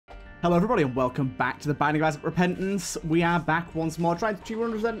Hello everybody and welcome back to the Binding of Isaac Repentance. We are back once more trying to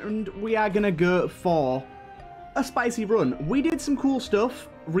 200% and we are going to go for a spicy run. We did some cool stuff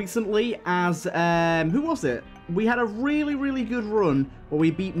recently as, who was it? We had a really good run where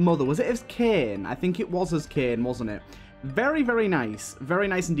we beat Mother. Was it as Cain? I think it was as Cain, wasn't it? Very nice. Very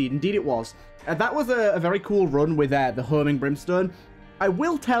nice indeed. Indeed it was. That was a very cool run with the homing brimstone. I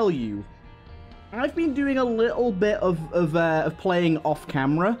will tell you, I've been doing a little bit of playing off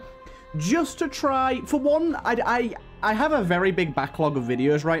camera. Just to try, for one, I have a very big backlog of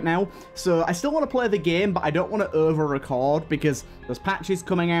videos right now, so I still want to play the game, but I don't want to over-record because there's patches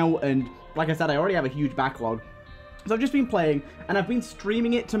coming out, and like I said, I already have a huge backlog. So I've just been playing, and I've been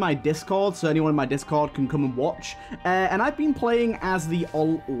streaming it to my Discord, so anyone in my Discord can come and watch, and I've been playing as the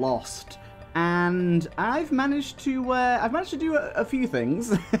Alt Lost. And I've managed to do a few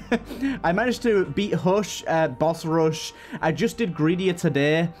things. I managed to beat Hush, Boss Rush. I just did Greedier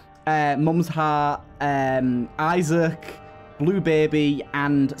today. Mum's Heart, Isaac, Blue Baby,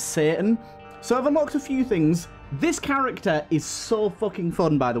 and Satan. So I've unlocked a few things. This character is so fucking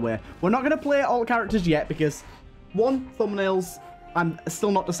fun, by the way. We're not going to play all characters yet because, one, thumbnails. I'm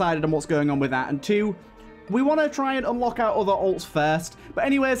still not decided on what's going on with that. And two, we want to try and unlock our other alts first. But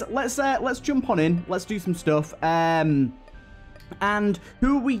anyways, let's jump on in. Let's do some stuff. And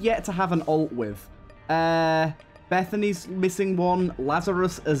who are we yet to have an alt with? Bethany's missing one.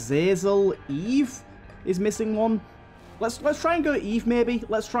 Lazarus, Azazel, Eve is missing one. Let's try and go Eve, maybe.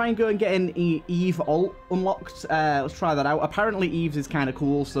 Let's try and go and get an Eve alt unlocked. Let's try that out. Apparently Eve's is kind of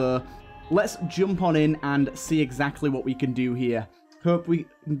cool, so let's jump on in and see exactly what we can do here. Hope we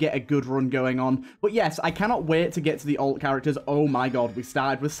can get a good run going on. But yes, I cannot wait to get to the alt characters. Oh my god, we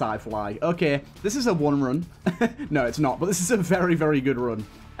started with Sci-Fly. Okay, this is a one run. No, it's not, but this is a very good run.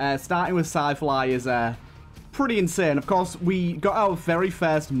 Starting with Sci-Fly is pretty insane. Of course, we got our very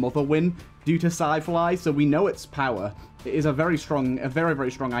first Mother win due to Sci-Fly, so we know its power. It is a very strong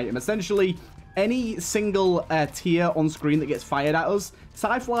item. Essentially, any single tier on screen that gets fired at us,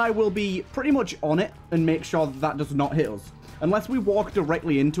 Sci-Fly will be pretty much on it and make sure that does not hit us. Unless we walk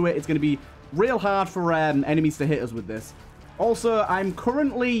directly into it, it's going to be real hard for enemies to hit us with this. Also, I'm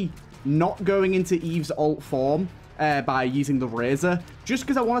currently not going into Eve's alt form by using the Razor, just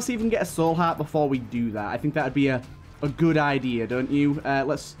because I want to see if we can get a Soul Heart before we do that. I think that would be a good idea, don't you?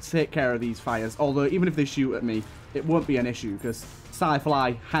 Let's take care of these fires. Although, even if they shoot at me, it won't be an issue, because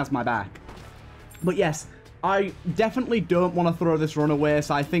Sci-Fly has my back. But yes, I definitely don't want to throw this run away,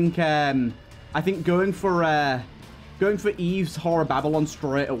 so I think going for Eve's Horror Babylon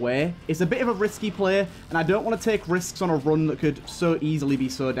straight away is a bit of a risky play, and I don't want to take risks on a run that could so easily be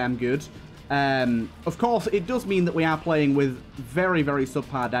so damn good. Of course, it does mean that we are playing with very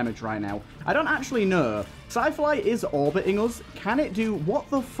subpar damage right now. I don't actually know. Sci-Fly is orbiting us. Can it do... What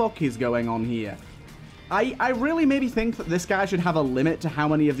the fuck is going on here? I really maybe think that this guy should have a limit to how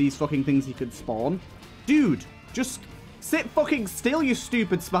many of these fucking things he could spawn. Dude, just sit fucking still, you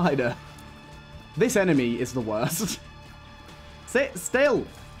stupid spider. This enemy is the worst. Sit still.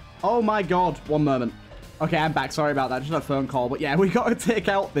 Oh my god. One moment. Okay, I'm back. Sorry about that. Just a phone call. But yeah, we got to take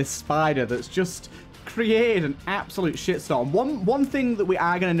out this spider that's just created an absolute shitstorm. One thing that we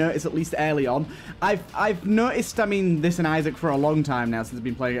are going to notice, at least early on, I've noticed, I mean, this in Isaac for a long time now, since I've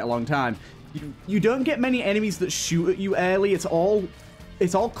been playing it a long time. You don't get many enemies that shoot at you early. It's all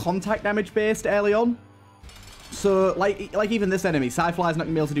contact damage based early on. So, like even this enemy, Sci-Fly's not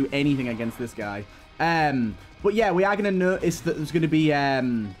going to be able to do anything against this guy. But yeah, we are going to notice that there's going to be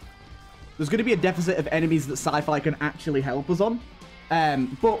a deficit of enemies that Sci-Fi can actually help us on.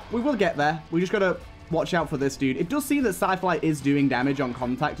 But we will get there. We just got to watch out for this dude. It does seem that Sci-Fi is doing damage on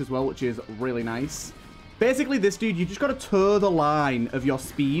contact as well, which is really nice. Basically, this dude, you just got to toe the line of your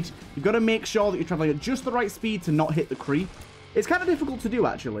speed. You've got to make sure that you're traveling at just the right speed to not hit the creep. It's kind of difficult to do,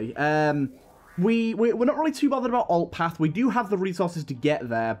 actually. We're not really too bothered about alt path. We do have the resources to get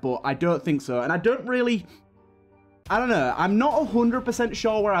there, but I don't think so. And I don't know. I'm not 100%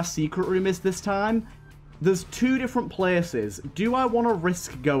 sure where our secret room is this time. There's two different places. Do I want to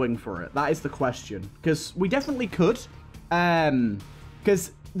risk going for it? That is the question. Because we definitely could.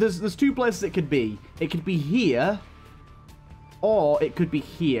 Because there's two places it could be. It could be here, or it could be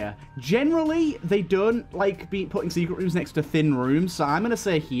here. Generally, they don't like putting secret rooms next to thin rooms, so I'm going to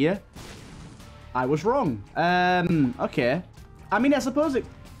say here. I was wrong. Okay. I mean, I suppose it...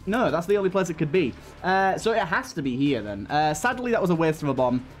 No, that's the only place it could be. So it has to be here, then. Sadly, that was a waste of a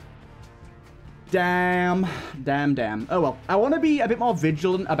bomb. Damn. Oh, well. I want to be a bit more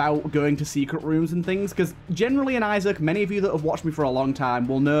vigilant about going to secret rooms and things, because generally in Isaac, many of you that have watched me for a long time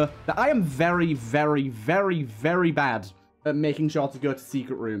will know that I am very bad at making sure to go to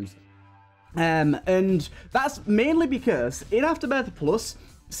secret rooms. And that's mainly because in Afterbirth Plus,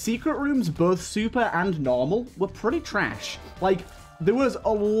 secret rooms, both super and normal, were pretty trash. Like, there was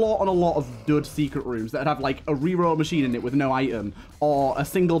a lot of dud secret rooms that have like a reroll machine in it with no item, or a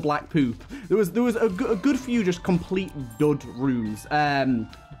single black poop. There was a good few just complete dud rooms.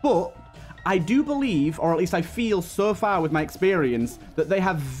 But I do believe, or at least I feel so far with my experience, that they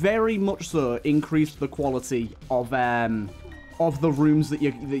have very much so increased the quality of the rooms that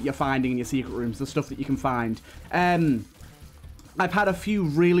you're finding in your secret rooms, the stuff that you can find. I've had a few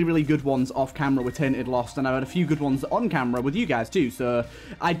really good ones off camera with Tainted Lost, and I've had a few good ones on camera with you guys too, so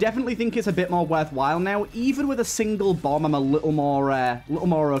I definitely think it's a bit more worthwhile now. Even with a single bomb, I'm a little more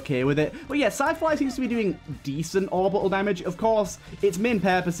okay with it. But yeah, Sci-Fly seems to be doing decent orbital damage. Of course, its main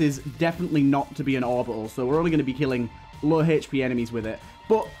purpose is definitely not to be an orbital, so we're only going to be killing low HP enemies with it.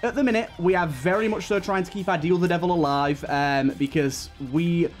 But at the minute, we are very much so trying to keep our Deal the Devil alive, because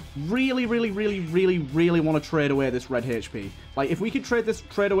we really want to trade away this red HP. Like, if we could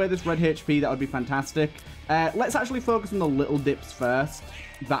trade away this red HP, that would be fantastic. Let's actually focus on the little dips first,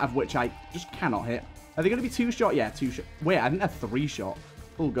 that of which I just cannot hit. Are they going to be 2-shot? Yeah, 2-shot. Wait, I think they're 3-shot.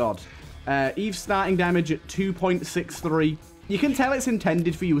 Oh, God. Eve's starting damage at 2.63. You can tell it's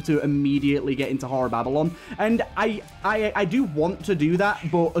intended for you to immediately get into Horror Babylon, and I do want to do that,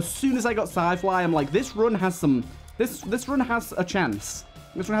 but as soon as I got Sci-Fly, I'm like, this run has this run has a chance.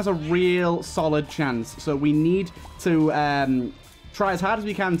 This one has a real solid chance, so we need to try as hard as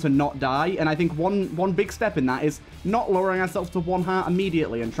we can to not die, and I think one big step in that is not lowering ourselves to 1 heart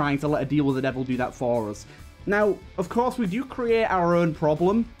immediately and trying to let a Deal with the Devil do that for us. Now, of course, we do create our own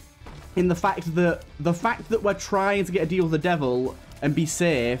problem in the fact that we're trying to get a Deal with the Devil and be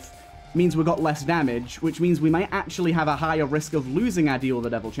safe means we've got less damage, which means we might actually have a higher risk of losing our Deal with the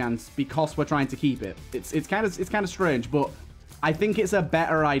Devil chance because we're trying to keep it. It's kind of strange, but I think it's a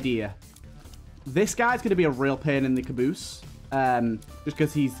better idea. This guy's going to be a real pain in the caboose, just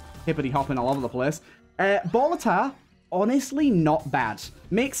because he's hippity-hopping all over the place. Bolitar, honestly not bad.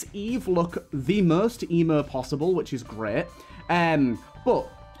 Makes Eve look the most emo possible, which is great. But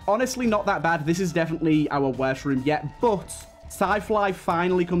honestly, not that bad. This is definitely our worst room yet, but Sci-Fly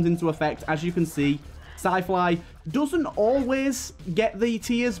finally comes into effect. As you can see, Sci-Fly doesn't always get the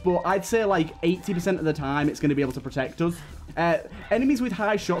tears, but I'd say like 80% of the time it's going to be able to protect us. Enemies with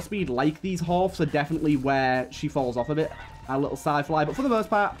high shot speed like these Horfs are definitely where she falls off a bit, our little Sci-Fly, but for the most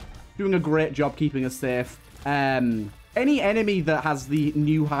part, doing a great job keeping us safe. Any enemy that has the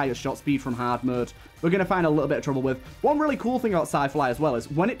new higher shot speed from hard mode, we're going to find a little bit of trouble with. One really cool thing about Sci-Fly as well is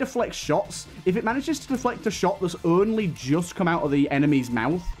when it deflects shots, if it manages to deflect a shot that's only just come out of the enemy's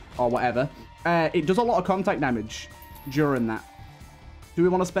mouth or whatever, it does a lot of contact damage during that. Do we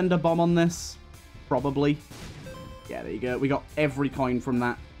want to spend a bomb on this? Probably. Yeah, there you go. We got every coin from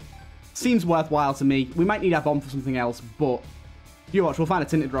that. Seems worthwhile to me. We might need our bomb for something else, but you watch, we'll find a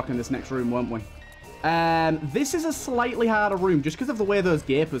Tinted Rock in this next room, won't we? This is a slightly harder room just because of the way those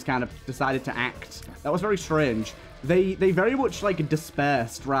gapers kind of decided to act. That was very strange. They very much like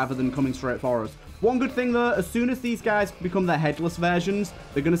dispersed rather than coming straight for us. One good thing though, as soon as these guys become their headless versions,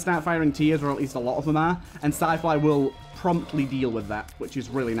 they're going to start firing tears, or at least a lot of them are, and Sci-Fly will promptly deal with that, which is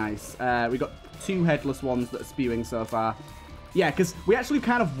really nice. We got 2 headless ones that are spewing so far. Yeah, because we actually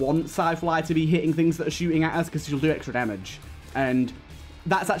kind of want Sci-Fly to be hitting things that are shooting at us because she'll do extra damage. And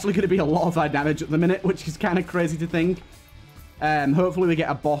that's actually going to be a lot of our damage at the minute, which is kind of crazy to think. Hopefully we get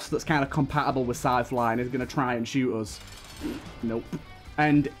a boss that's kind of compatible with Sci-Fly and is going to try and shoot us. Nope.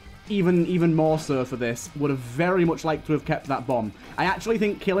 And even more so for this, would have very much liked to have kept that bomb. I actually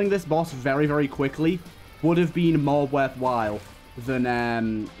think killing this boss very quickly would have been more worthwhile than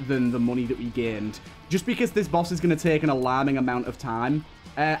the money that we gained. Just because this boss is going to take an alarming amount of time.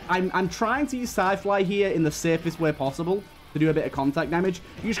 I'm trying to use Sci-Fly here in the safest way possible to do a bit of contact damage.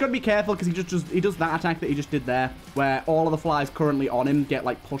 You just gotta be careful because he does that attack that he just did there, where all of the flies currently on him get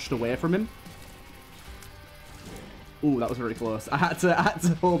like pushed away from him. Ooh, that was very close. I had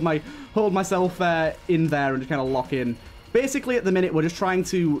to hold myself in there and just kind of lock in. Basically, at the minute, we're just trying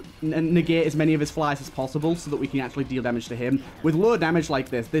to negate as many of his flies as possible so that we can actually deal damage to him. With low damage like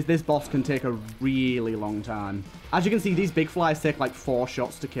this boss can take a really long time. As you can see, these big flies take like 4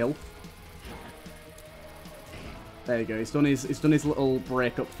 shots to kill. There you go. He's done his little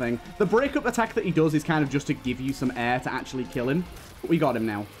breakup thing. The breakup attack that he does is kind of just to give you some air to actually kill him. But we got him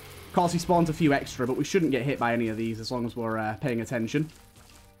now. Of course, he spawns a few extra, but we shouldn't get hit by any of these as long as we're paying attention.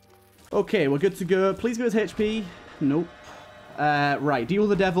 Okay, we're good to go. Please give us HP. Nope. Right, Deal with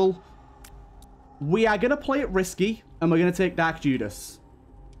the Devil. We are going to play it risky, and we're going to take Dark Judas.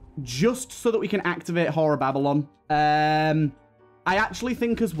 Just so that we can activate Horror Babylon. I actually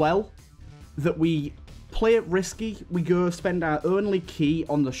think as well that we play it risky. We go spend our only key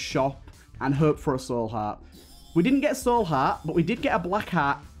on the shop and hope for a soul heart. We didn't get soul heart, but we did get a black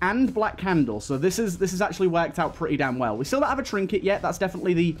heart and black candle. So this is actually worked out pretty damn well. We still don't have a trinket yet. That's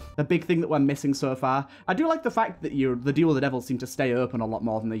definitely the big thing that we're missing so far. I do like the fact that the Deal with the Devil seem to stay open a lot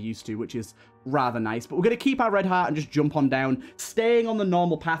more than they used to, which is rather nice. But we're going to keep our red heart and just jump on down, staying on the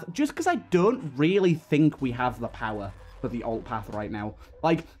normal path, just because I don't really think we have the power for the alt path right now.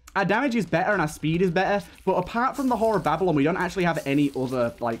 Like, our damage is better and our speed is better, but apart from the Whore of Babylon, we don't actually have any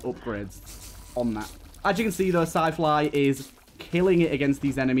other, like, upgrades on that. As you can see, though, Sci-Fly is killing it against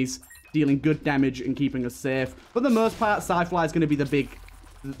these enemies, dealing good damage and keeping us safe. For the most part, Sci-Fly is going to be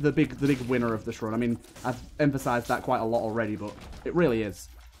the big winner of this run. I mean, I've emphasized that quite a lot already, but it really is.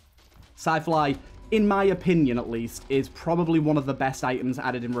 Sci-Fly, in my opinion at least, is probably one of the best items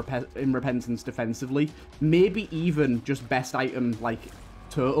added in Repentance defensively. Maybe even just best item, like,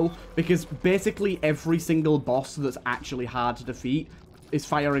 Turtle, because basically every single boss that's actually hard to defeat is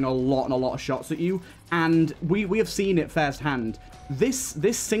firing a lot of shots at you, and we have seen it firsthand. This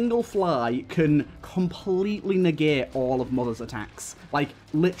single fly can completely negate all of Mother's attacks, like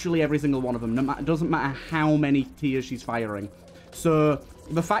literally every single one of them. It doesn't matter how many tiers she's firing. So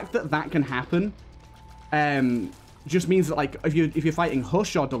the fact that that can happen just means that, like, if you're fighting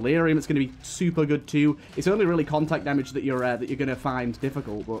Hush or Delirium, it's going to be super good too. It's only really contact damage that you're going to find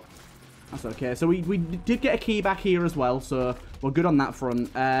difficult, but that's okay. So we did get a key back here as well, so we're good on that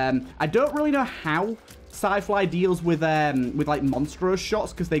front. I don't really know how Sci-Fly deals with like monstrous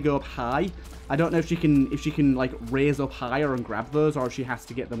shots because they go up high. I don't know if she can like raise up higher and grab those, or if she has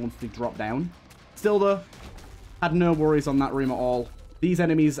to get them once they drop down. Still though, had no worries on that room at all. These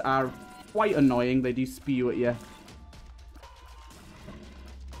enemies are quite annoying. They do spew at you.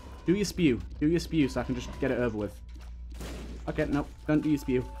 Do you spew? Do you spew so I can just get it over with? Okay, no, don't do you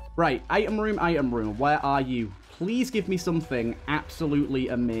spew. Right, item room, where are you? Please give me something absolutely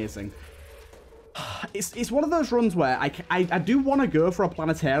amazing. It's one of those runs where I do want to go for a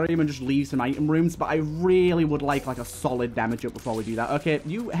planetarium and just leave some item rooms, but I really would like a solid damage up before we do that. Okay,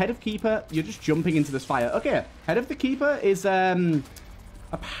 you, Head of Keeper, you're just jumping into this fire. Okay, Head of the Keeper is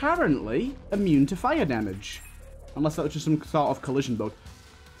apparently immune to fire damage. Unless that was just some sort of collision bug.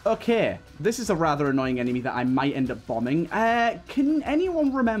 Okay, this is a rather annoying enemy that I might end up bombing. Can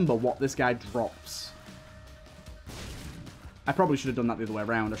anyone remember what this guy drops? I probably should have done that the other way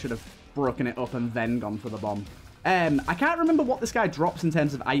around. I should have broken it up and then gone for the bomb. I can't remember what this guy drops in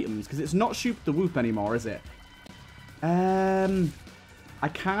terms of items, because it's not Shoop the Whoop anymore, is it? I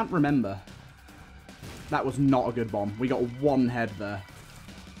can't remember. That was not a good bomb. We got one head there.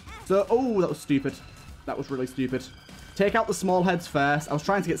 So, oh, that was stupid. That was really stupid. Take out the small heads first. I was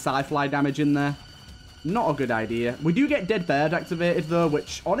trying to get Sci-Fly damage in there. Not a good idea. We do get Dead Bird activated, though,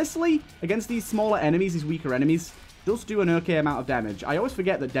 which, honestly, against these smaller enemies, these weaker enemies, does do an okay amount of damage. I always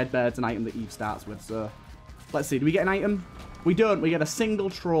forget that Dead Bird's an item that Eve starts with, so... Let's see, do we get an item? We don't. We get a single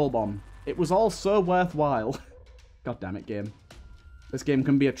Troll Bomb. It was all so worthwhile. God damn it, game. This game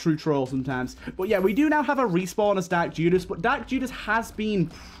can be a true troll sometimes. But yeah, we do now have a respawn as Dark Judas, but Dark Judas has been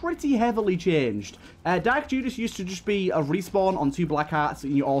pretty heavily changed. Dark Judas used to just be a respawn on 2 black hearts,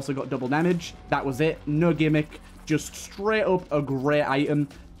 and you also got double damage. That was it. No gimmick. Just straight up a great item.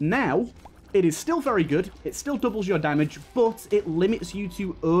 Now, it is still very good. It still doubles your damage, but it limits you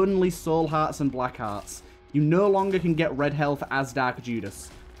to only soul hearts and black hearts. You no longer can get red health as Dark Judas.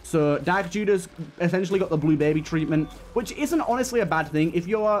 So Dark Judas essentially got the blue baby treatment, which isn't honestly a bad thing. If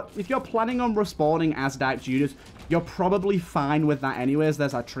you're planning on respawning as Dark Judas, you're probably fine with that anyways.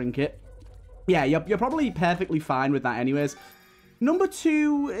 There's our trinket. Yeah, you're probably perfectly fine with that anyways. Number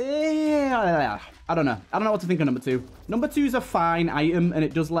 2, I don't know. I don't know what to think of number 2. Number 2 is a fine item, and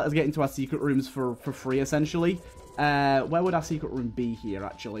it does let us get into our secret rooms for free, essentially. Where would our secret room be here,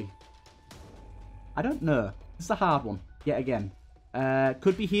 actually? I don't know. This is a hard one, yet again.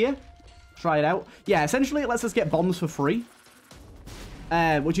 Could be here. Try it out. Yeah, essentially it lets us get bombs for free.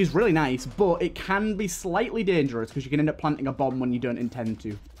 Which is really nice, but it can be slightly dangerous because you can end up planting a bomb when you don't intend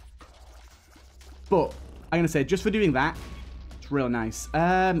to. But, I'm going to say, just for doing that, it's really nice.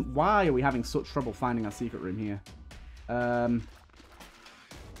 Why are we having such trouble finding our secret room here?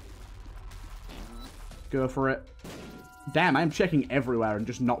 Go for it. Damn, I'm checking everywhere and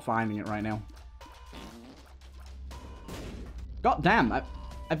just not finding it right now. God damn,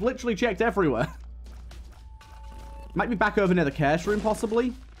 I've literally checked everywhere. Might be back over near the curse room,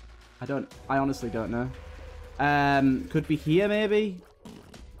 possibly. I honestly don't know. Could be here, maybe.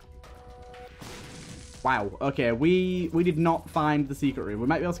 Wow, okay, we did not find the secret room. We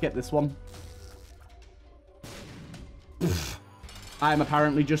might be able to get this one. I am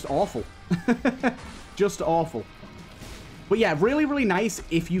apparently just awful. Just awful. But yeah, really, really nice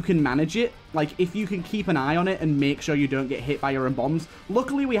if you can manage it. Like, if you can keep an eye on it and make sure you don't get hit by your own bombs.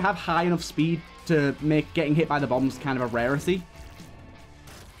 Luckily, we have high enough speed to make getting hit by the bombs kind of a rarity.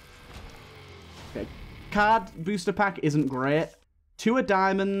 Okay. Card booster pack isn't great. 2 of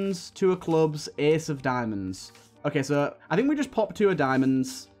diamonds, 2 of clubs, ace of diamonds. Okay, so I think we just pop 2 of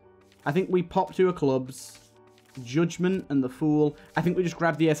diamonds. I think we pop 2 of clubs. Judgment and the Fool. I think we just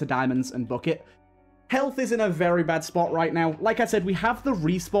grab the ace of diamonds and book it. Health is in a very bad spot right now. Like I said, we have the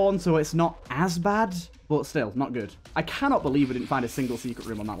respawn, so it's not as bad, but still, not good. I cannot believe we didn't find a single secret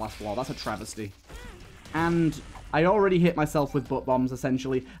room on that last floor. That's a travesty. And I already hit myself with butt bombs,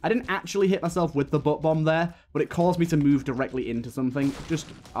 essentially. I didn't actually hit myself with the butt bomb there, but it caused me to move directly into something.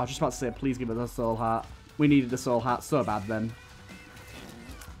 I was just about to say, please give us a soul heart. We needed a soul heart so bad then.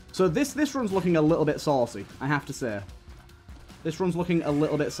 So this run's looking a little bit saucy, I have to say. This run's looking a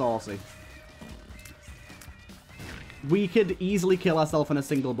little bit saucy. We could easily kill ourselves in a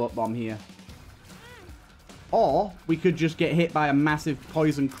single butt bomb here. Or we could just get hit by a massive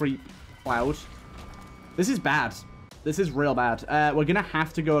poison creep cloud. This is bad. This is real bad. We're going to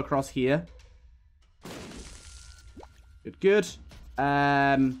have to go across here. Good, good.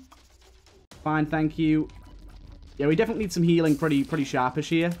 Fine, thank you. Yeah, we definitely need some healing pretty sharpish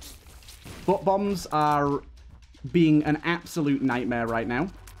here. Butt bombs are being an absolute nightmare right now.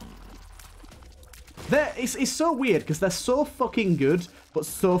 It's so weird because they're so fucking good, but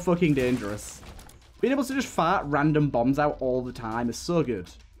so fucking dangerous. Being able to just fart random bombs out all the time is so good.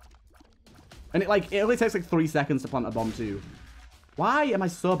 And it only takes like 3 seconds to plant a bomb too. Why am I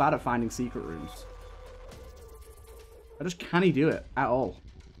so bad at finding secret rooms? I just can't do it at all.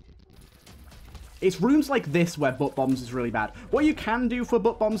 It's rooms like this where butt bombs is really bad. What you can do for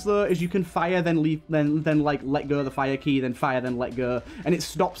butt bombs though is you can fire, then leave, then like let go of the fire key, then fire, then let go, and it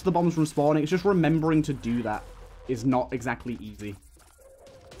stops the bombs from spawning. It's just remembering to do that is not exactly easy.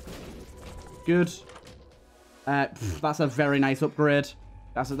 Good. That's a very nice upgrade.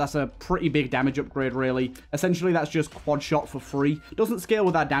 That's a pretty big damage upgrade, really. Essentially, that's just quad shot for free. Doesn't scale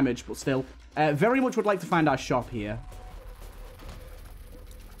with our damage, but still. Very much would like to find our shop here.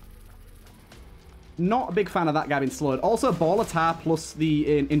 Not a big fan of that guy being slowed. Also, Ball Attack plus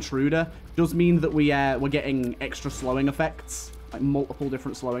the Intruder does mean that we're getting extra slowing effects. Like multiple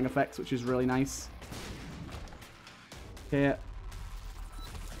different slowing effects, which is really nice. Okay.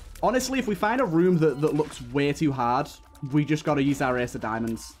 Honestly, if we find a room that looks way too hard, we just got to use our ace of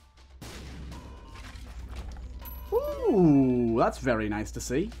diamonds. Ooh, that's very nice to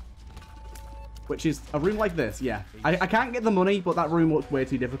see. Which is a room like this, yeah. I can't get the money, but that room looks way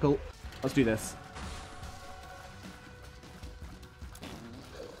too difficult. Let's do this.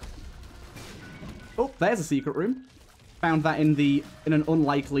 Oh, there's a secret room. Found that in an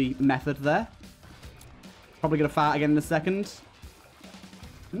unlikely method there. Probably gonna fart again in a second.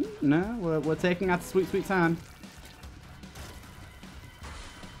 No, we're taking our sweet, sweet time.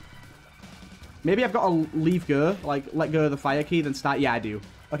 Maybe I've got to leave go, like let go of the fire key, then start. Yeah, I do.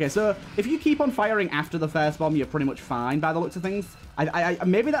 Okay, so if you keep on firing after the first bomb, you're pretty much fine by the looks of things.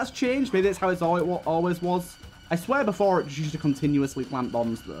 Maybe that's changed. Maybe that's how it's always was. I swear before it just used to continuously plant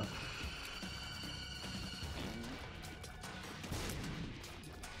bombs though.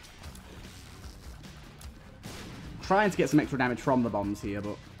 Trying to get some extra damage from the bombs here,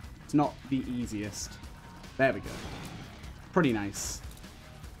 but it's not the easiest. There we go. Pretty nice.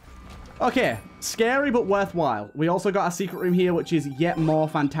 Okay, scary but worthwhile. We also got a secret room here, which is yet more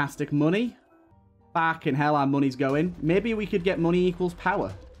fantastic money. Fucking hell, our money's going. Maybe we could get money equals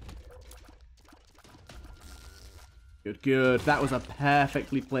power. Good, good. That was a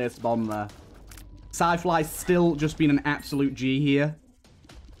perfectly placed bomb there. Sci-Fly's still just been an absolute G here.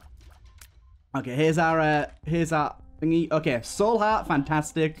 Okay, here's our thingy. Okay, Soul Heart,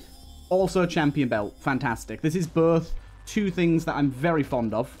 fantastic. Also Champion Belt, fantastic. This is both 2 things that I'm very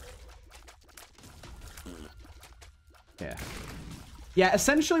fond of. Yeah. Yeah,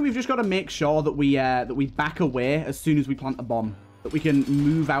 essentially we've just got to make sure that we back away as soon as we plant a bomb. That we can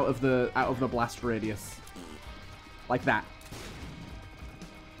move out of the blast radius. Like that.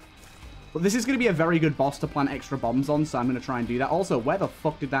 But this is going to be a very good boss to plant extra bombs on, so I'm going to try and do that. Also, where the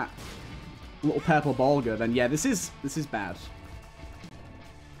fuck did that little purple ball go then? Yeah, this is bad.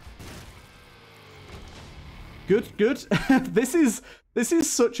 Good, good. This is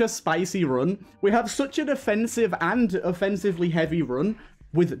such a spicy run. We have such a defensive and offensively heavy run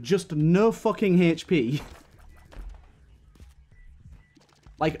with just no fucking HP.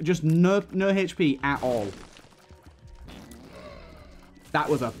 Like, just no HP at all. That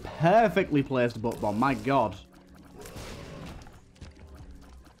was a perfectly placed butt bomb, my god.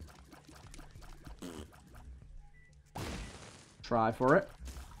 try for it.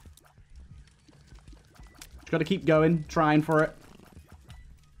 Just gotta keep going, trying for it.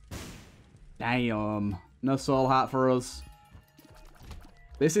 Damn. No soul hat for us.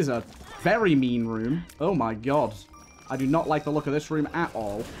 This is a very mean room. Oh my god. I do not like the look of this room at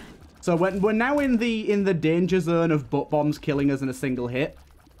all. So we're now in the danger zone of butt bombs killing us in a single hit.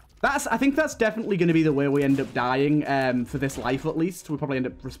 I think that's definitely going to be the way we end up dying, for this life at least. We'll probably end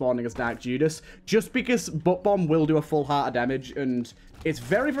up respawning as Dark Judas, just because butt bomb will do a full heart of damage, and it's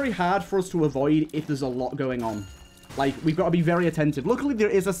very, very hard for us to avoid if there's a lot going on. Like, we've got to be very attentive. Luckily, there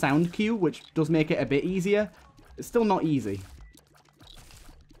is a sound cue, which does make it a bit easier. It's still not easy.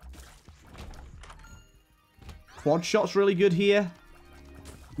 Quad shot's really good here.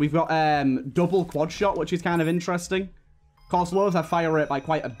 We've got double quad shot, which is kind of interesting. Of course, lowers our fire rate by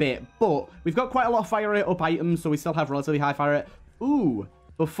quite a bit, but we've got quite a lot of fire rate up items, so we still have relatively high fire rate. Ooh,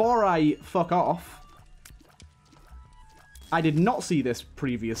 before I fuck off, I did not see this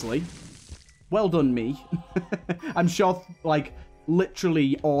previously. Well done, me. I'm sure, like,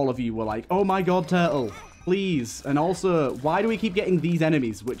 literally all of you were like, oh my god, Turtle, please. And also, why do we keep getting these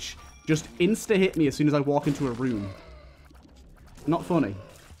enemies, which just insta-hit me as soon as I walk into a room? Not funny.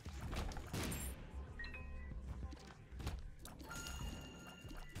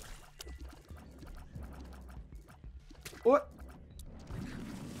 What?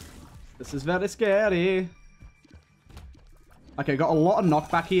 This is very scary. Okay, got a lot of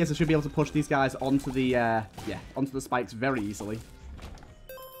knockback here, so I should be able to push these guys onto the, onto the spikes very easily.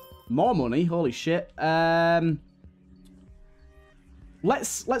 More money, holy shit.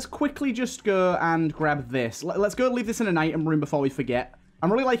 Let's quickly just go and grab this. Let's go leave this in an item room before we forget.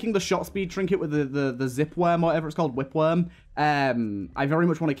 I'm really liking the shot speed trinket with the zip worm, or whatever it's called, whipworm. I very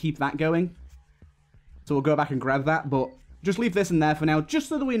much want to keep that going. So we'll go back and grab that, but just leave this in there for now, just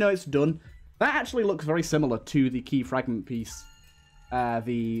so that we know it's done. That actually looks very similar to the key fragment piece.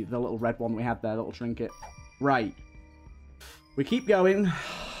 The little red one we had there, little trinket. Right. We keep going.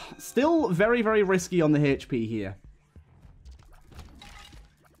 Still very, very risky on the HP here.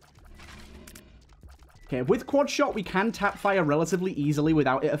 Okay, with quad shot, we can tap fire relatively easily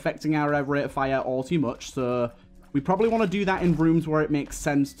without it affecting our rate of fire all too much. So we probably want to do that in rooms where it makes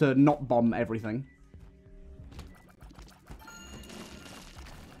sense to not bomb everything.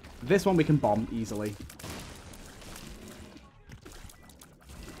 This one we can bomb easily.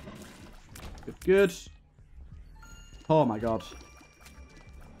 Good, good. Oh my god.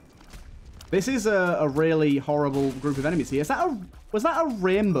 This is a really horrible group of enemies here. Was that a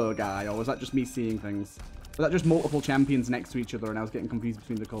rainbow guy, or was that just me seeing things? Was that just multiple champions next to each other and I was getting confused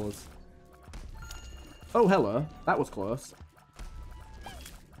between the colours? Oh, hello. That was close.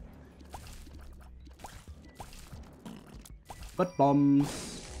 Butt bombs.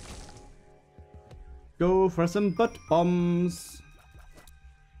 Go for some butt bombs.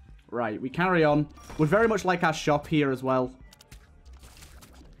 Right, we carry on. Would very much like our shop here as well.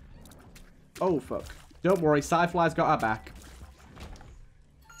 Oh, fuck. Don't worry, Sci-Fly's got our back.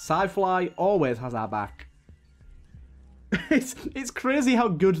 Sci-Fly always has our back. It's crazy how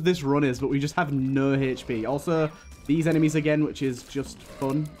good this run is, but we just have no HP. Also, these enemies again, which is just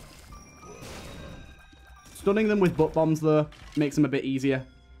fun. Stunning them with butt bombs, though, makes them a bit easier.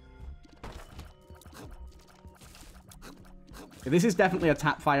 Okay, this is definitely a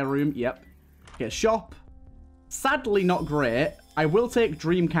tap fire room. Yep. Okay, shop. Sadly, not great. I will take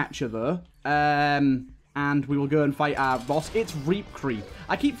Dreamcatcher, though. And we will go and fight our boss. It's Reap Creep.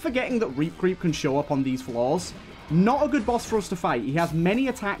 I keep forgetting that Reap Creep can show up on these floors. Not a good boss for us to fight. He has many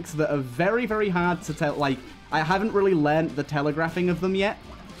attacks that are very, very hard to tell. Like, I haven't really learned the telegraphing of them yet.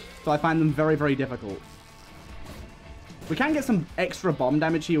 So I find them very, very difficult. We can get some extra bomb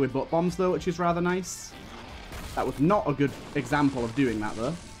damage here with butt bombs, though, which is rather nice. That was not a good example of doing that,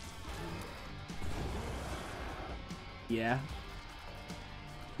 though. Yeah.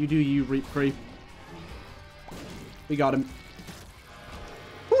 You do you, Reap Creep. We got him.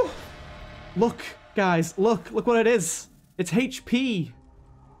 Whew. Look, guys. Look what it is. It's HP.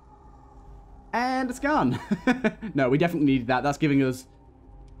 And it's gone. No, we definitely needed that. That's giving us...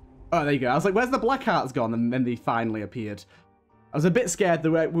 Oh, there you go. I was like, where's the black hearts gone? And then they finally appeared. I was a bit scared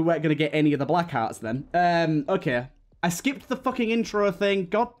that we weren't going to get any of the black hearts then. Okay. I skipped the fucking intro thing.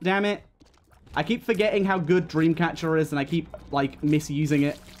 God damn it. I keep forgetting how good Dreamcatcher is, and I keep, like, misusing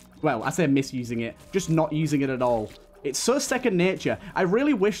it. Well, I say misusing it. Just not using it at all. It's so second nature. I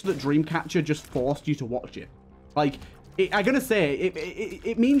really wish that Dreamcatcher just forced you to watch it. Like, I'm going to say,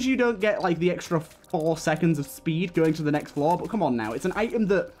 it means you don't get, like, the extra 4 seconds of speed going to the next floor, but come on now. It's an item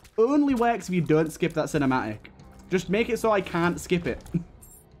that only works if you don't skip that cinematic. Just make it so I can't skip it.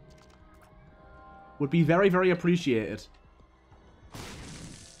 Would be very, very appreciated.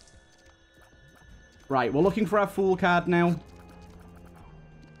 Right, we're looking for our Fool card now.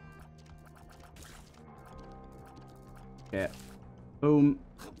 Okay. Boom.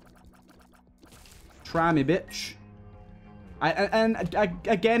 Try me, bitch.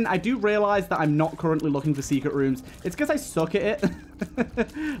 Again, I do realize that I'm not currently looking for secret rooms. It's because I suck at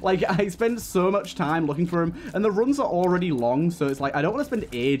it. Like, I spend so much time looking for them, and the runs are already long, so it's like, I don't want to spend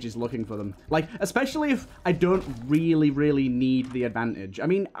ages looking for them. Like, especially if I don't really, really need the advantage. I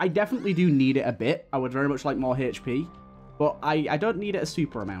mean, I definitely do need it a bit. I would very much like more HP, but I don't need it a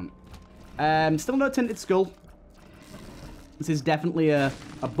super amount. Still no Tinted Skull. This is definitely a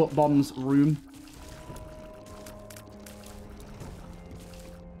butt bombs room.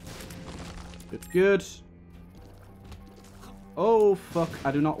 Good, good. Oh, fuck.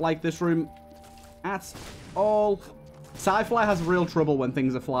 I do not like this room at all. Sci-Fly has real trouble when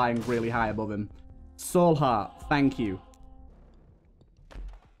things are flying really high above him. Soul Heart, thank you.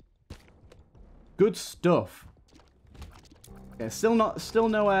 Good stuff. Okay, still no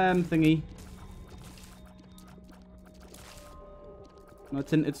thingy. No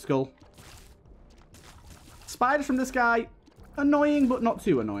Tinted Skull. Spiders from this guy. Annoying, but not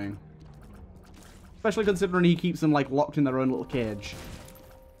too annoying. Especially considering he keeps them, like, locked in their own little cage.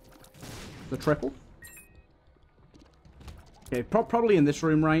 The triple. Okay, probably in this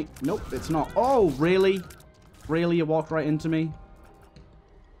room, right? Nope, it's not. Oh, really? Really? You walked right into me?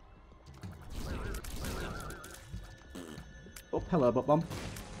 Oh, hello, butt bomb.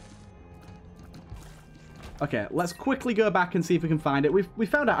 Okay, let's quickly go back and see if we can find it. We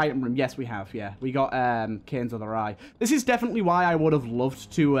found our item room. Yes, we have, yeah. We got Kane's Other Eye. This is definitely why I would have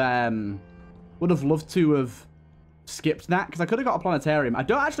loved to have skipped that, because I could have got a planetarium. I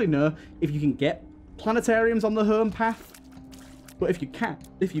don't actually know if you can get planetariums on the home path, but if you can,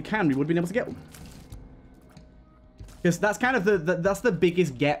 we would have been able to get one. Because that's kind of that's the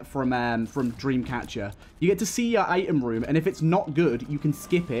biggest get from Dreamcatcher. You get to see your item room, and if it's not good, you can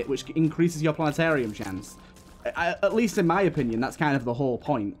skip it, which increases your planetarium chance. At least in my opinion, that's kind of the whole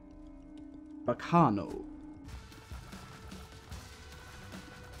point. Bacano.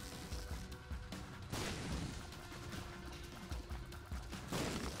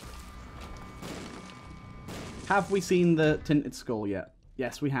 Have we seen the Tinted Skull yet?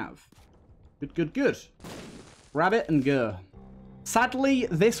 Yes, we have. Good, good, good. Grab it and go. Sadly,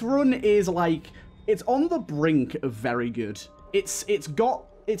 this run is like, it's on the brink of very good. It's got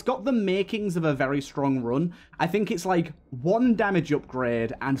the makings of a very strong run. I think it's like 1 damage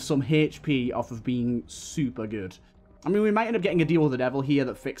upgrade and some HP off of being super good. I mean, we might end up getting a deal with the devil here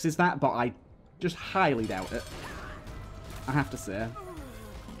that fixes that, but I just highly doubt it. I have to say.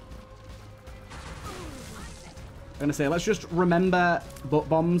 I'm gonna say, let's just remember butt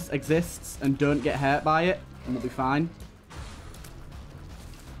bombs exists and don't get hurt by it, and we'll be fine.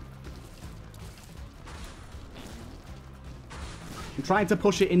 I'm trying to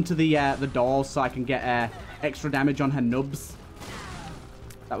push it into the doors so I can get extra damage on her nubs.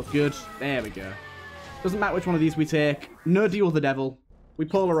 That was good. There we go. Doesn't matter which one of these we take. No deal with the devil. We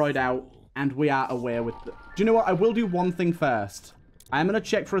Polaroid out, and we are away with the... Do you know what? I will do one thing first. I'm gonna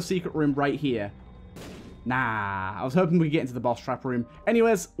check for a secret room right here. Nah, I was hoping we could get into the boss trap room.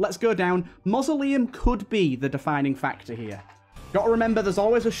 Anyways, let's go down. Mausoleum could be the defining factor here. Gotta remember, there's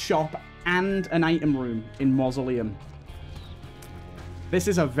always a shop and an item room in Mausoleum. This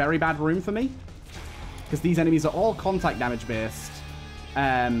is a very bad room for me, because these enemies are all contact damage based,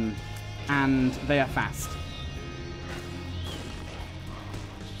 and they are fast.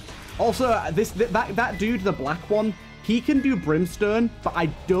 Also, that dude, the black one, he can do Brimstone, but I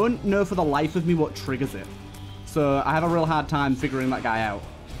don't know for the life of me what triggers it. So I have a real hard time figuring that guy out.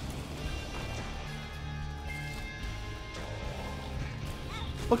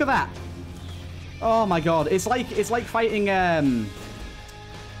 Look at that. Oh my god. It's like fighting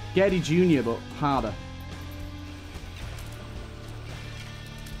Geddy Jr., but harder.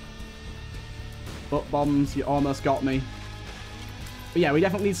 Butt bombs, you almost got me. But yeah, we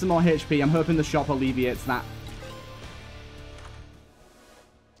definitely need some more HP. I'm hoping the shop alleviates that.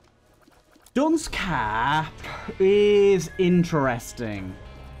 Dunce Cap is interesting.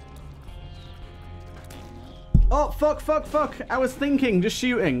 Oh, fuck. I was thinking, just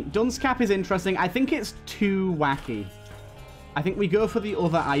shooting. Dunce Cap is interesting. I think it's too wacky. I think we go for the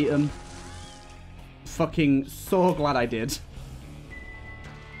other item. Fucking so glad I did.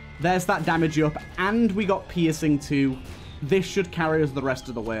 There's that damage up, and we got piercing too. This should carry us the rest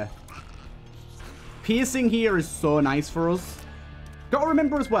of the way. Piercing here is so nice for us. Gotta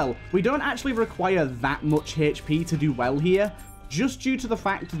remember as well, we don't actually require that much HP to do well here. just due to the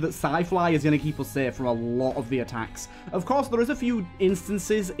fact that Sci-Fly is going to keep us safe from a lot of the attacks. Of course, there is a few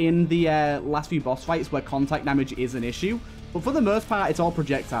instances in the last few boss fights where contact damage is an issue, but for the most part, it's all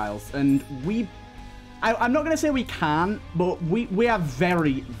projectiles, and I'm not going to say we can, but we are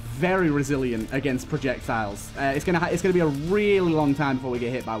very, very resilient against projectiles. It's gonna be a really long time before we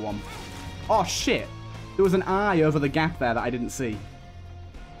get hit by one. Oh, shit. There was an eye over the gap there that I didn't see.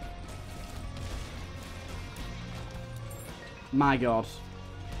 My god.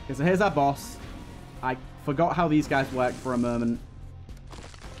 Okay, so here's our boss. I forgot how these guys work for a moment.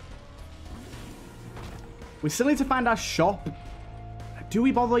 We still need to find our shop. Do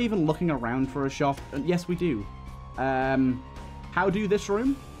we bother even looking around for a shop? Yes, we do. How do this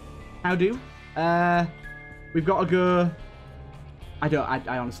room? How do? We've got to go...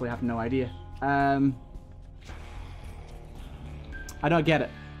 I honestly have no idea. I don't get it.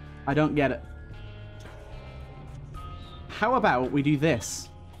 I don't get it. How about we do this?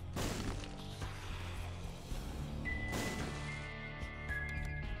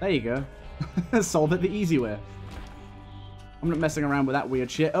 There you go. Solve it the easy way. I'm not messing around with that weird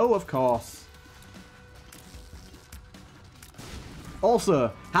shit. Oh, of course.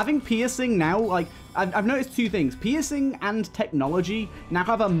 Also, having piercing now, like, I've noticed two things. Piercing and technology now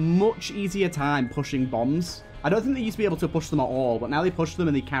have a much easier time pushing bombs. I don't think they used to be able to push them at all, but now they push them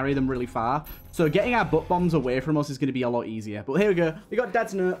and they carry them really far. So getting our butt bombs away from us is going to be a lot easier. But here we go. We got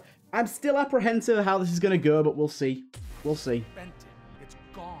Dad's note. I'm still apprehensive of how this is going to go, but we'll see. We'll see. It's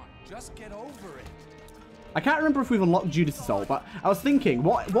gone. Just get over it. I can't remember if we've unlocked Judas' ult, but I was thinking,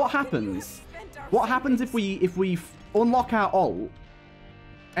 what happens? What happens if we unlock our ult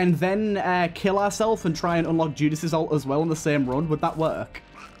and then kill ourselves and try and unlock Judas' ult as well in the same run? Would that work?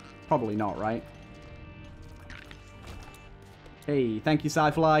 Probably not, right? Hey, thank you,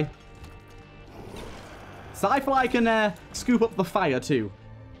 Sci-Fly. Sci-Fly can scoop up the fire too.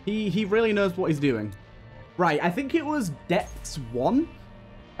 He really knows what he's doing. Right, I think it was Depths 1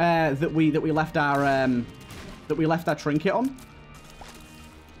 that we left our trinket on.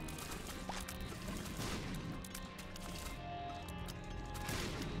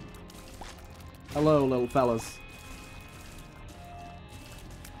 Hello, little fellas.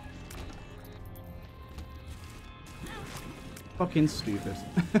 Fucking stupid.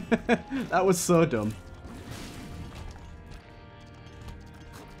 That was so dumb.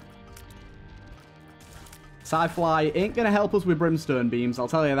 Sci-Fly ain't gonna help us with brimstone beams, I'll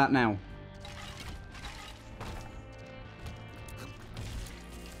tell you that now.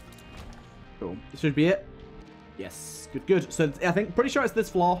 Cool. This should be it. Yes. Good, good. So I think, pretty sure it's this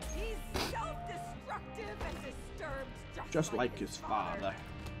floor. He's self-destructive and disturbed Just like his father.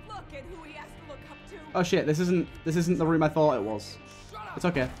 Look at who he has to look up to. Oh shit, this isn't the room I thought it was. It's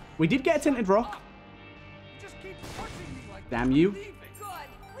okay. We did get a tinted rock. Just keep pushing me like Damn you. Good.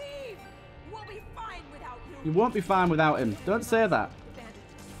 Leave. We'll be fine without you. You won't be fine without him. Don't say that. Bandage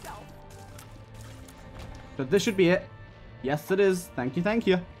yourself. So this should be it. Yes, it is. Thank you, thank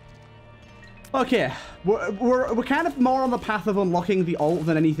you. Okay, we're kind of more on the path of unlocking the ult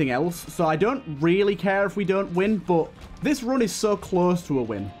than anything else, so I don't really care if we don't win, but this run is so close to a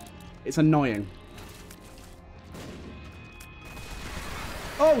win. It's annoying.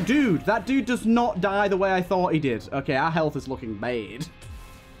 Oh, dude, that dude does not die the way I thought he did. Okay, our health is looking bad.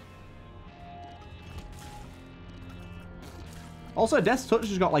 Also, Death's Touch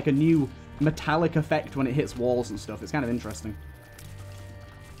has got like a new metallic effect when it hits walls and stuff. It's kind of interesting.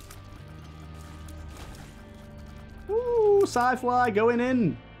 Ooh, Sci-Fly going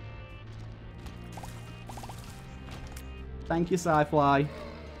in. Thank you, Sci-Fly.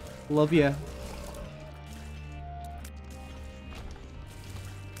 Love you.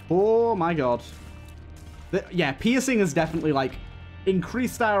 Oh my god. Yeah, piercing has definitely like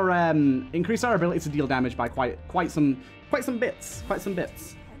increased our ability to deal damage by quite some bits.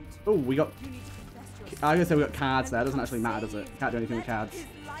 Oh, we got. I was gonna say we got cards there. It doesn't actually matter, does it? Can't do anything with cards.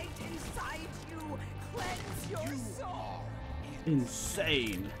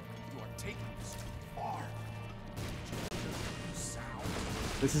 Insane. You are taking this too far.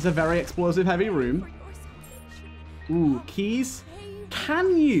 This is a very explosive heavy room. Ooh, keys.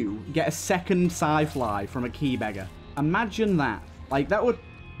 Can you get a second Sci-Fly from a key beggar? Imagine that. Like, that would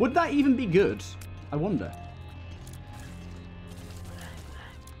that even be good? I wonder.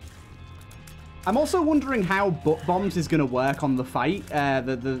 I'm also wondering how butt bombs is going to work on the fight,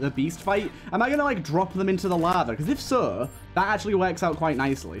 the beast fight. Am I going to, like, drop them into the lava? Because if so, that actually works out quite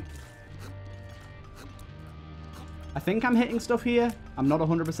nicely. I think I'm hitting stuff here. I'm not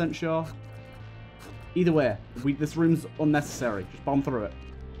 100% sure. Either way, this room's unnecessary. Just bomb through it.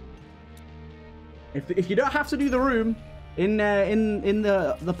 If you don't have to do the room, In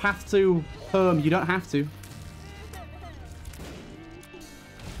the path to home, you don't have to.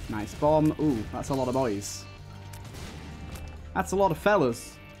 Nice bomb. Ooh, that's a lot of boys. That's a lot of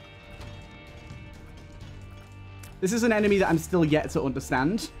fellas. This is an enemy that I'm still yet to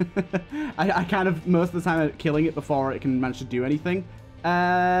understand. I kind of, most of the time, I'm killing it before it can manage to do anything.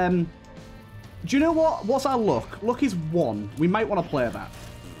 Do you know what? What's our luck? Luck is 1. We might want to play that.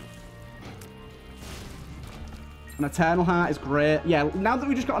 An Eternal Heart is great. Yeah, now that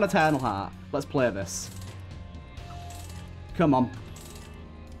we just got an Eternal Heart, let's play this. Come on.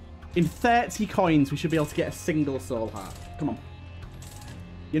 In 30 coins, we should be able to get a single Soul Heart. Come on.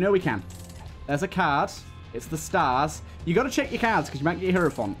 You know we can. There's a card. It's the stars. You got to check your cards because you might get a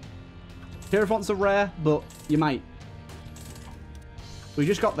Hierophant. Hierophants are rare, but you might. We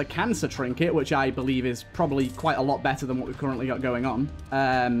just got the Cancer Trinket, which I believe is probably quite a lot better than what we've currently got going on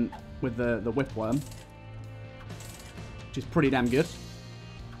with the Whipworm, which is pretty damn good.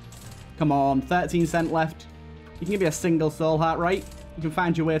 Come on, 13 cent left. You can give me a single Soul Heart, right? You can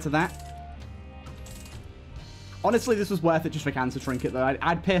find your way to that. Honestly, this was worth it just for Cancer Trinket, though.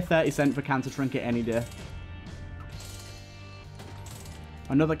 I'd pay 30 cent for Cancer Trinket any day.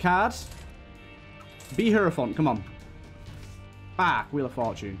 Another card. Be Hierophant, come on. Ah, Wheel of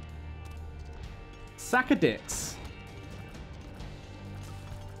Fortune. Sack of Dicks.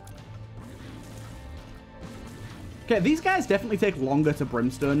 Okay, these guys definitely take longer to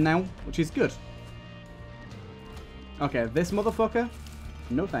Brimstone now, which is good. Okay, this motherfucker.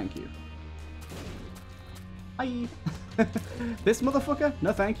 No thank you. Bye. This motherfucker.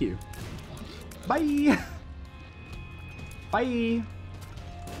 No thank you. Bye. Bye.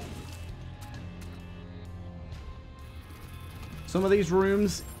 Some of these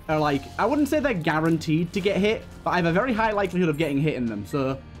rooms are like, I wouldn't say they're guaranteed to get hit, but I have a very high likelihood of getting hit in them.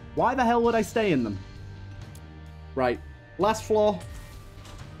 So why the hell would I stay in them? Right. Last floor.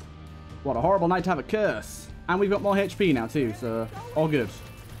 What a horrible night to have a curse. And we've got more HP now too, so all good.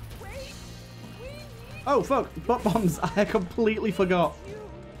 Oh, fuck. Butt bombs. I completely forgot.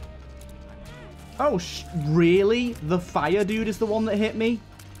 Oh, really? The fire dude is the one that hit me?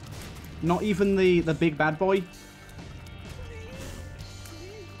 Not even the big bad boy?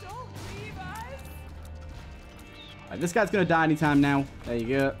 Right, this guy's going to die anytime now. There you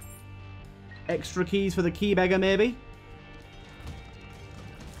go. Extra keys for the key beggar, maybe?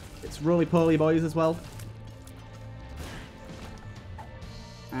 It's roly-poly boys as well.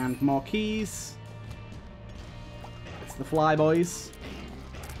 And more keys. It's the fly boys.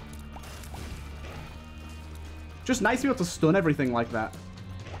 Just nice to be able to stun everything like that.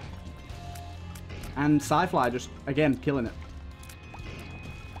 And Sci-Fly just, again, killing it.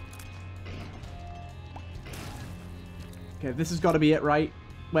 Okay, this has got to be it, right?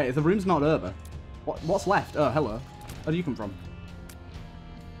 Wait, the room's not over. What's left? Oh, hello. Where do you come from?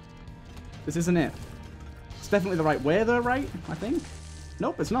 This isn't it. It's definitely the right way, though, right? I think.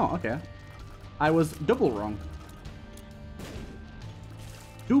 Nope, it's not. Okay. I was double wrong.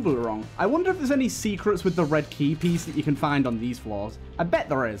 Double wrong. I wonder if there's any secrets with the red key piece that you can find on these floors. I bet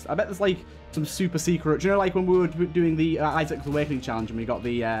there is. I bet there's, like, some super secret. Do you know, like, when we were doing the Isaac's Awakening challenge and we got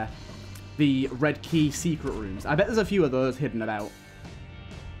the red key secret rooms. I bet there's a few of those hidden about.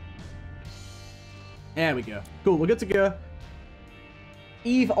 There we go. Cool, we're good to go.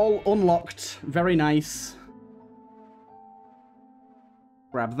 Eve all unlocked. Very nice.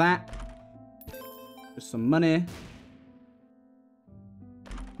 Grab that. Just some money.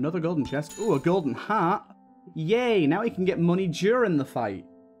 Another golden chest. Ooh, a golden heart. Yay, now we can get money during the fight.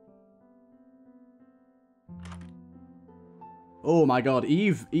 Oh my god,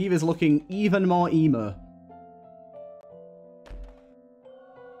 Eve is looking even more emo.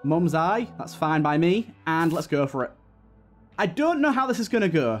 Mum's Eye, that's fine by me, and let's go for it. I don't know how this is going to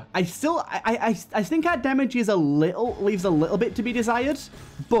go. I think our damage is leaves a little bit to be desired,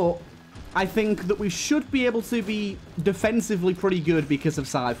 but I think that we should be able to be defensively pretty good because of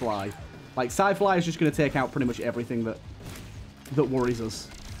Sci-Fly. Like, Sci-Fly is just going to take out pretty much everything that worries us.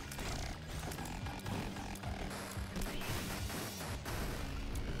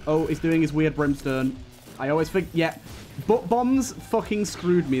 Oh, he's doing his weird brimstone. I always think, yeah. Butt bombs fucking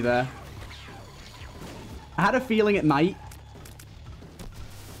screwed me there. I had a feeling it might.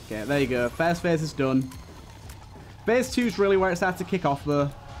 Okay, there you go. First phase is done. Phase 2 is really where it starts to kick off,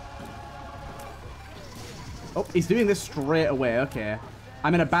 though. Oh, he's doing this straight away. Okay.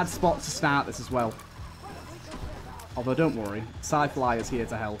 I'm in a bad spot to start this as well. Although, don't worry. Sci-Fly is here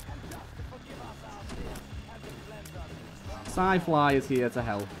to help. Sci-Fly is here to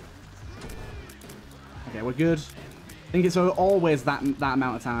help. Okay, we're good. I think it's always that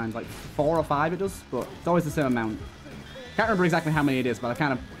amount of times. Like 4 or 5 it does, but it's always the same amount. Can't remember exactly how many it is, but I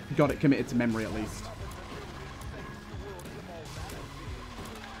kind of got it committed to memory at least.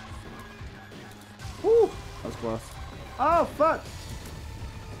 Woo! That was close. Oh, fuck!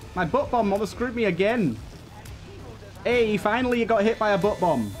 My butt bomb almost screwed me again. Hey, finally you got hit by a butt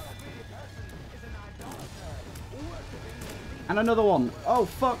bomb. And another one. Oh,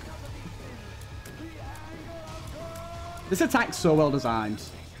 fuck. This attack's so well designed.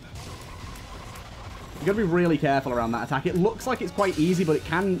 You gotta be really careful around that attack. It looks like it's quite easy, but it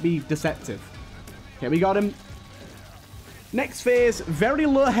can be deceptive. Okay, we got him. Next phase, very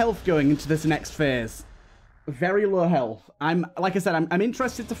low health going into this next phase. Very low health. Like I said, I'm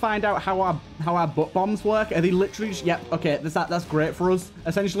interested to find out how our butt bombs work. Are they literally just, yep, okay, that's great for us.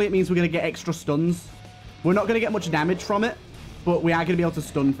 Essentially, it means we're gonna get extra stuns. We're not gonna get much damage from it, but we are gonna be able to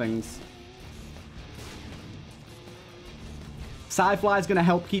stun things. Sci-Fly is gonna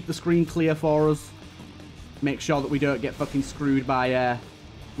help keep the screen clear for us. Make sure that we don't get fucking screwed by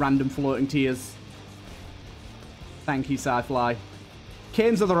random floating tears. Thank you, Sci-Fly.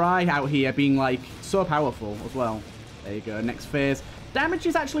 Kane's other eye out here being, like, so powerful as well. There you go, next phase. Damage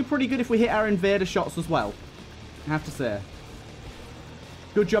is actually pretty good if we hit our invader shots as well, I have to say.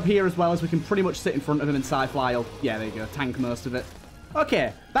 Good job here as well, as we can pretty much sit in front of him and Sci-Fly will, yeah, there you go, tank most of it.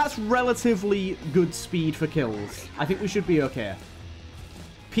 Okay, that's relatively good speed for kills. I think we should be okay.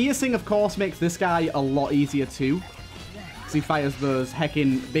 Piercing, of course, makes this guy a lot easier too, because he fires those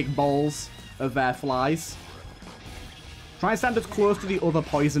heckin' big balls of flies. Try and stand as close to the other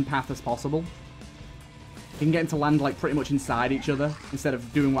poison path as possible. You can get them to land like pretty much inside each other, instead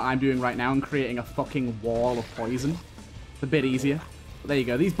of doing what I'm doing right now and creating a fucking wall of poison. It's a bit easier. But there you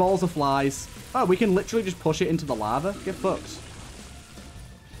go, these balls of flies. Oh, we can literally just push it into the lava. Get fucked.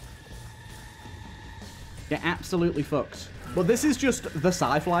 Get absolutely fucked. But this is just the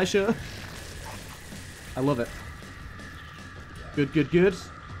Sci-Fly show. I love it. Good, good, good.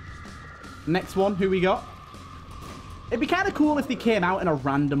 Next one, who we got? It'd be kind of cool if they came out in a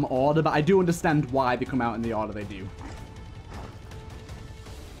random order, but I do understand why they come out in the order they do.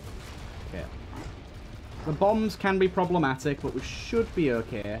 Okay. The bombs can be problematic, but we should be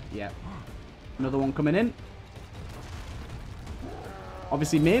okay. Yep. Another one coming in.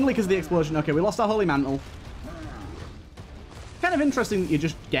 Obviously, mainly because of the explosion. Okay, we lost our Holy Mantle. Kind of interesting that you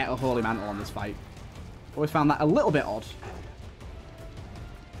just get a Holy Mantle on this fight. Always found that a little bit odd.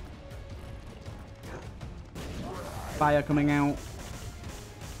 Fire coming out.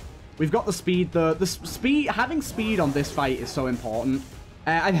 We've got the speed though. The speed, having speed on this fight is so important.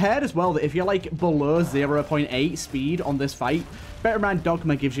 I've heard as well that if you're like below 0.8 speed on this fight, Better Man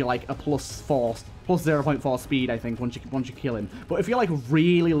Dogma gives you like a plus 0.4 speed, I think, once you kill him. But if you're like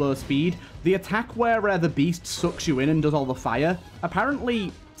really low speed, the attack where the beast sucks you in and does all the fire,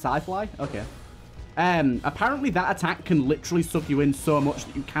 apparently Sci-Fly? Okay. Apparently that attack can literally suck you in so much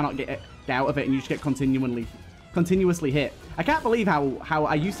that you cannot get out of it and you just get continuously hit. I can't believe how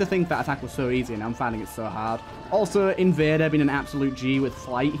I used to think that attack was so easy and now I'm finding it so hard. Also, Invader being an absolute G with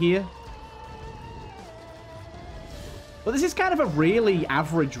flight here. But this is kind of a really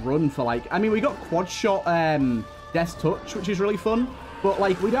average run for like, I mean, we got quad shot Death's Touch, which is really fun, but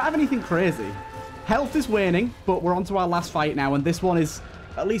like we don't have anything crazy. Health is waning, but we're on to our last fight now, and this one is,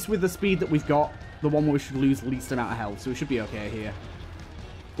 at least with the speed that we've got, the one where we should lose the least amount of health, so we should be okay here.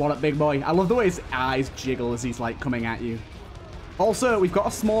 What up, big boy? I love the way his eyes jiggle as he's like coming at you. Also, we've got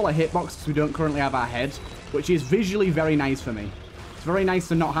a smaller hitbox because we don't currently have our head, which is visually very nice for me. It's very nice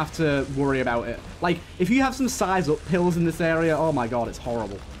to not have to worry about it. Like, if you have some size up pills in this area, oh my god, it's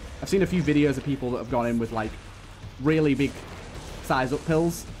horrible. I've seen a few videos of people that have gone in with like really big size up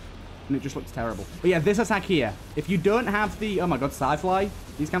pills, and it just looks terrible. But yeah, this attack here, if you don't have the, oh my god, Sci-Fly,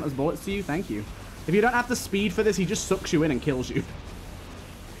 these count as bullets to you, thank you. If you don't have the speed for this, he just sucks you in and kills you.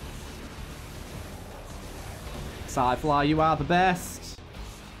 Sci-Fly, you are the best.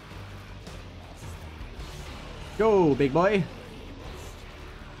 Go, big boy.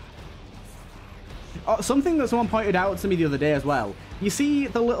 Oh, something that someone pointed out to me the other day as well. You see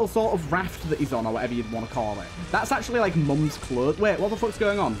the little sort of raft that he's on, or whatever you'd want to call it? That's actually like Mum's clothes. Wait, what the fuck's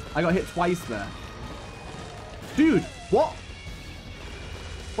going on? I got hit twice there. Dude, what?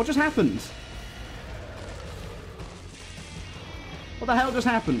 What just happened? What the hell just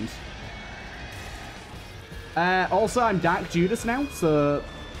happened? Also, I'm Dark Judas now, so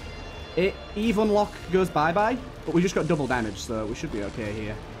Eve unlock goes bye-bye, but we just got double damage, so we should be okay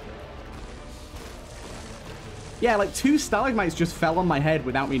here. Yeah, like 2 stalagmites just fell on my head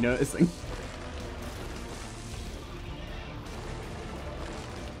without me noticing.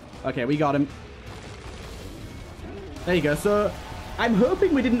 Okay, we got him. There you go. So I'm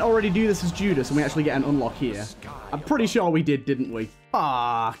hoping we didn't already do this as Judas and we actually get an unlock here. I'm pretty sure we did, didn't we?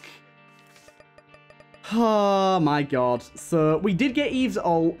 Fuck. Oh my god. So we did get Eve's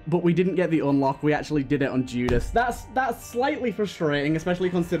ult, but we didn't get the unlock. We actually did it on Judas. That's slightly frustrating, especially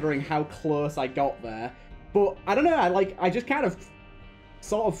considering how close I got there. But I don't know, I just kind of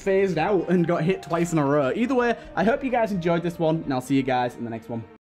sort of phased out and got hit twice in a row. Either way, I hope you guys enjoyed this one, and I'll see you guys in the next one.